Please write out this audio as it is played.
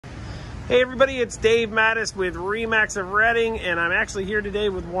Hey everybody, it's Dave Mattis with Remax of Reading, and I'm actually here today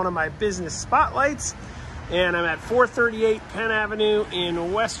with one of my business spotlights, and I'm at 438 Penn Avenue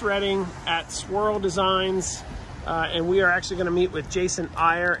in West Reading at Swerl Designs, and we are actually going to meet with Jason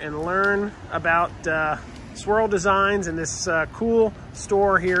Iyer and learn about Swerl Designs and this cool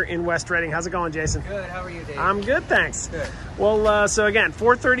store here in West Reading. How's it going, Jason? Good. How are you, Dave? I'm good, thanks. Good. Well, so again,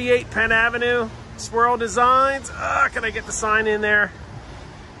 438 Penn Avenue, Swerl Designs. Can I get the sign in there?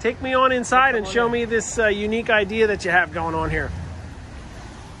 Take me on inside and show me this unique idea that you have going on here.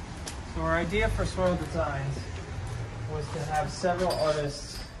 So our idea for Swerl Designs was to have several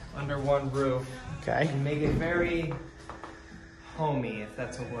artists under one roof. Okay. And make it very homey, if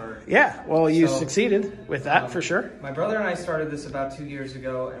that's a word. Yeah, well, you succeeded with that for sure. My brother and I started this about 2 years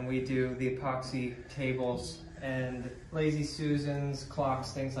ago, and we do the epoxy tables and Lazy Susans,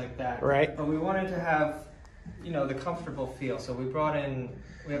 clocks, things like that. Right. But we wanted to have, you know, the comfortable feel. So we brought in,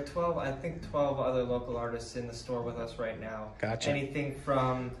 we have 12 other local artists in the store with us right now. Gotcha. Anything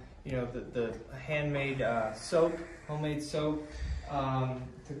from, you know, the handmade soap, homemade soap,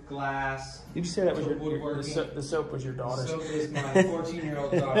 to glass. Did you say that was your woodworking? The soap was your daughter's? The soap is my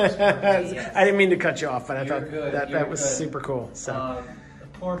 14-year-old daughter's. Yes. I didn't mean to cut you off, but I You're thought good. that was super cool. So. A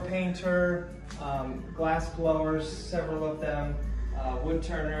pour painter, glass blowers, several of them, wood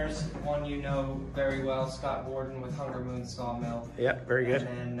turners, one you know very well, Scott Warden with Hunger Moon Sawmill. Yep, very good.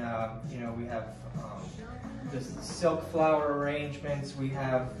 And then, you know, we have the silk flower arrangements, we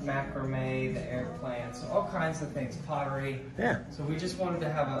have macrame, the air plants, all kinds of things, pottery. Yeah. So we just wanted to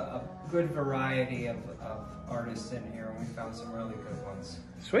have a good variety of artists in here, and we found some really good ones.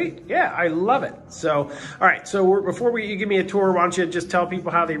 Sweet. Yeah, I love it. So, all right. So before you give me a tour, why don't you just tell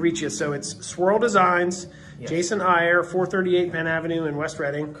people how they reach you? So it's Swerl Designs, yes. Jason Iyer, 438 Penn Avenue in West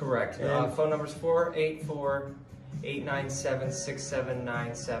Reading. Correct. Phone number is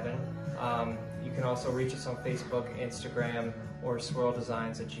 484-897-6797. You can also reach us on Facebook, Instagram, or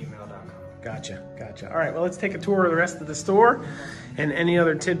swerldesigns@gmail.com. Gotcha. All right, well, let's take a tour of the rest of the store and any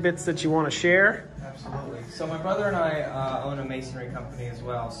other tidbits that you want to share. Absolutely. So my brother and I own a masonry company as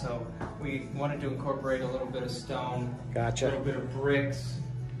well, so we wanted to incorporate a little bit of stone, gotcha, a little bit of bricks,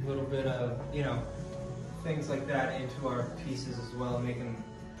 a little bit of, you know, things like that into our pieces as well, and make them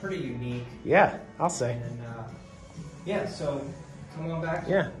pretty unique. Yeah, I'll say. And yeah, so come on back.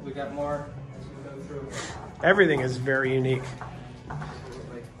 Yeah. We got more as we go through. Everything is very unique.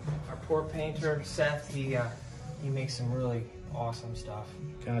 Absolutely. Our pour painter, Seth, he makes some really awesome stuff.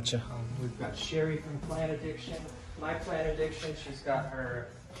 Gotcha. We've got Sherry from Plant Addiction. My Plant Addiction, she's got her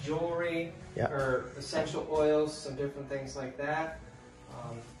jewelry, her essential oils, some different things like that.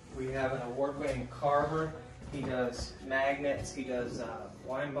 We have an award-winning carver. He does magnets, he does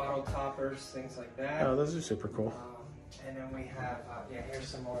wine bottle toppers, things like that. Oh, those are super cool. And then we have, here's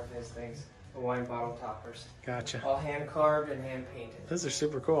some more of his things, the wine bottle toppers. Gotcha. All hand-carved and hand-painted. Those are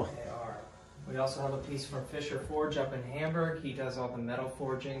super cool. They are. We also have a piece from Fisher Forge up in Hamburg. He does all the metal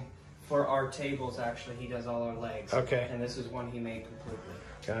forging. For our tables, actually, he does all our legs. Okay. And this is one he made completely.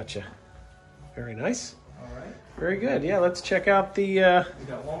 Gotcha. Very nice. All right. Very good. Yeah, let's check out the we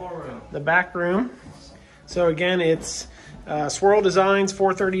got one more room. The back room. So again, it's Swerl Designs,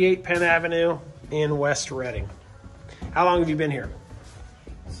 438 Penn Avenue in West Reading. How long have you been here?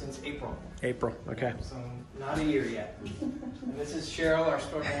 Since April. April, okay. So not a year yet. And this is Cheryl, our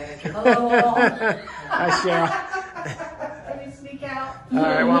store manager. Hello. Hi, Cheryl. Let me sneak out. All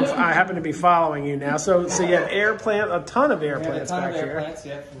right, well, I happen to be following you now. So you have air plant, a ton of air plants back here. A ton of air plants,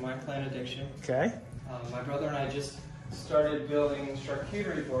 yeah, from My Plant Addiction. Okay. My brother and I just started building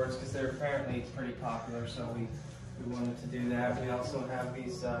charcuterie boards because they're apparently pretty popular, so we wanted to do that. We also have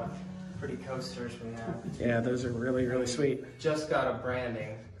these pretty coasters we have. Yeah, those are really, really sweet. Just got a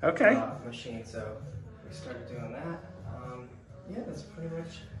branding machine, so we started doing that. Yeah, that's pretty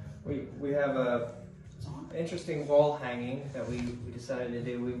much. We have a interesting wall hanging that we decided to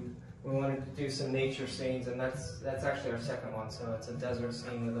do. We wanted to do some nature scenes, and that's actually our second one. So it's a desert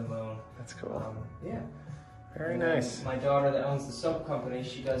scene with a moon. That's cool. Yeah. Very nice. My daughter that owns the soap company,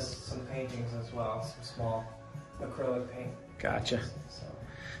 she does some paintings as well, some small acrylic paint. Gotcha.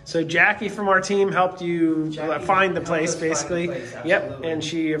 So Jackie from our team helped you find the place, basically. Yep, and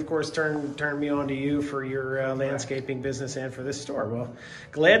she, of course, turned me on to you for your landscaping business and for this store. Well,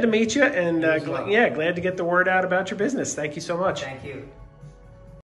 glad to meet you, and glad to get the word out about your business. Thank you so much. Thank you.